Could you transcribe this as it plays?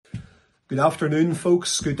Good afternoon,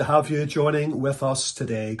 folks. Good to have you joining with us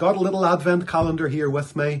today. Got a little advent calendar here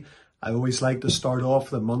with me. I always like to start off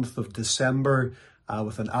the month of December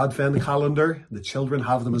with an advent calendar. The children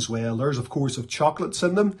have them as well. There's, of course, of chocolates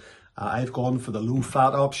in them. I've gone for the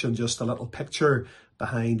low-fat option, just a little picture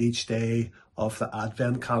behind each day of the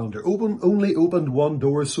advent calendar. Only opened one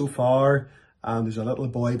door so far, and there's a little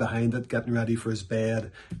boy behind it getting ready for his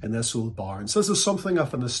bed in this old barn. So this is something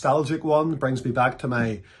of a nostalgic one. Brings me back to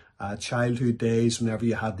my childhood days whenever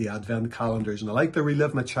you had the advent calendars. And I like to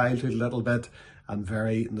relive my childhood a little bit and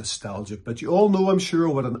very nostalgic. But you all know, I'm sure,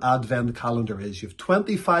 what an advent calendar is. You have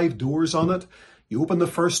 25 doors on it. You open the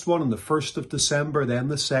first one on the 1st of December, then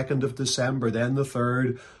the 2nd of December, then the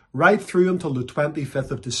 3rd, right through until the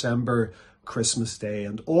 25th of December, Christmas Day.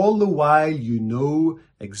 And all the while, you know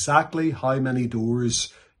exactly how many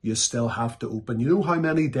doors you still have to open. You know how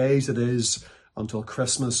many days it is until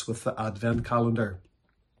Christmas with the advent calendar.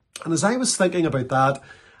 And as I was thinking about that,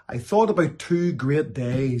 I thought about two great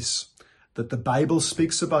days that the Bible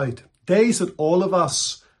speaks about. Days that all of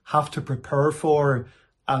us have to prepare for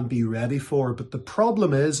and be ready for. But the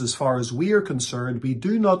problem is, as far as we are concerned, we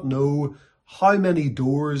do not know how many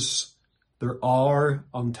doors there are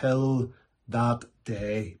until that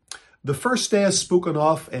day. The first day is spoken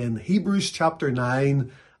of in Hebrews chapter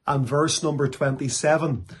 9 and verse number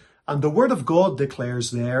 27. And the word of God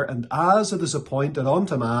declares there, "And as it is appointed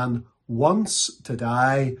unto man once to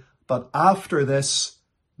die, but after this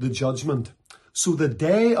the judgment." So the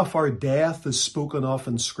day of our death is spoken of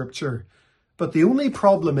in Scripture. But the only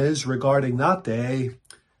problem is regarding that day,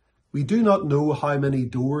 we do not know how many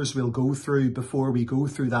doors we'll go through before we go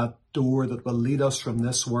through that door that will lead us from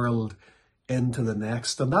this world into the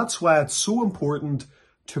next. And that's why it's so important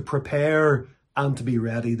to prepare and to be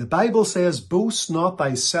ready. The Bible says, "Boast not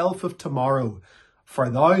thyself of tomorrow, for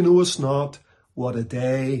thou knowest not what a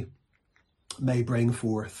day may bring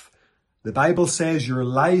forth." The Bible says your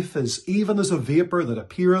life is even as a vapour that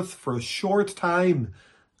appeareth for a short time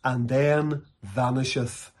and then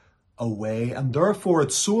vanisheth away. And therefore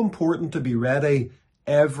it's so important to be ready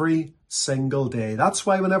every single day. That's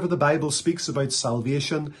why whenever the Bible speaks about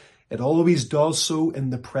salvation, it always does so in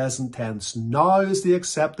the present tense. Now is the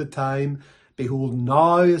accepted time. Behold,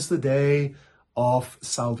 now is the day of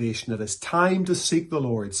salvation. It is time to seek the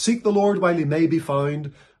Lord. Seek the Lord while he may be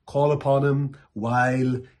found. Call upon him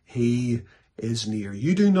while he is near.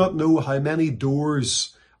 You do not know how many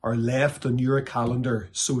doors are left on your calendar,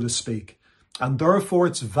 so to speak. And therefore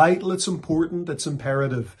it's vital, it's important, it's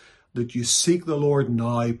imperative that you seek the Lord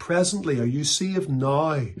now. Presently, are you saved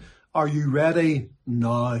now? Are you ready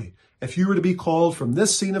now? If you were to be called from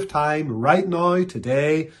this scene of time right now,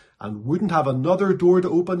 today, and wouldn't have another door to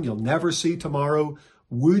open you'll never see tomorrow,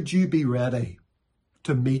 would you be ready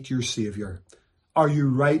to meet your Saviour? Are you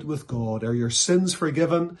right with God? Are your sins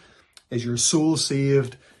forgiven? Is your soul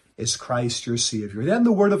saved? Is Christ your Saviour? Then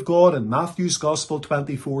the Word of God in Matthew's Gospel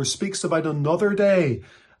 24 speaks about another day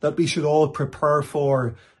that we should all prepare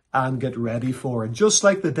for and get ready for. And just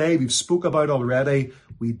like the day we've spoke about already,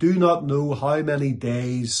 we do not know how many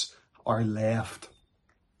days are left.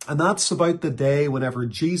 And that's about the day whenever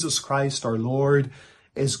Jesus Christ, our Lord,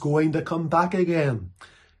 is going to come back again.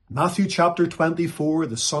 Matthew chapter 24,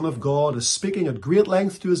 the Son of God is speaking at great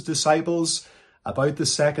length to his disciples about the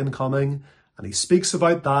second coming. And he speaks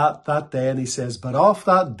about that day, and he says, "But of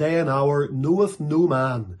that day and hour knoweth no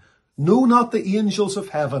man, no, not the angels of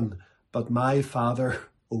heaven, but my Father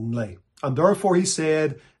only. And therefore he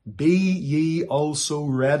said, Be ye also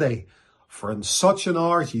ready, for in such an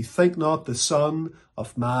hour ye think not the Son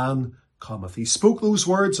of Man cometh." He spoke those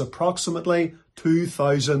words approximately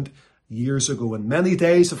 2,000 years ago, and many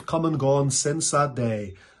days have come and gone since that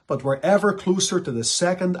day. But we're ever closer to the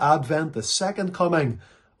second advent, the second coming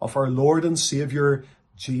of our Lord and Saviour,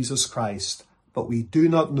 Jesus Christ. But we do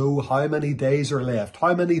not know how many days are left,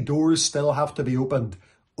 how many doors still have to be opened.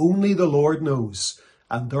 Only the Lord knows.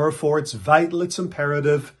 And therefore it's vital, it's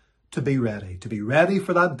imperative to be ready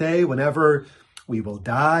for that day whenever we will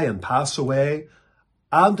die and pass away,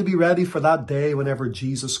 and to be ready for that day whenever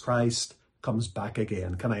Jesus Christ comes back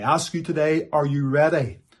again. Can I ask you today, are you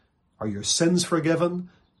ready? Are your sins forgiven?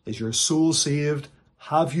 Is your soul saved?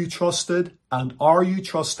 Have you trusted? And are you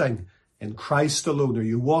trusting in Christ alone? Are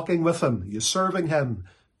you walking with him? Are you serving him?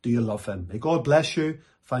 Do you love him? May God bless you.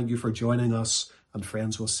 Thank you for joining us. And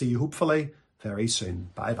friends, we'll see you hopefully very soon.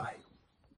 Bye-bye.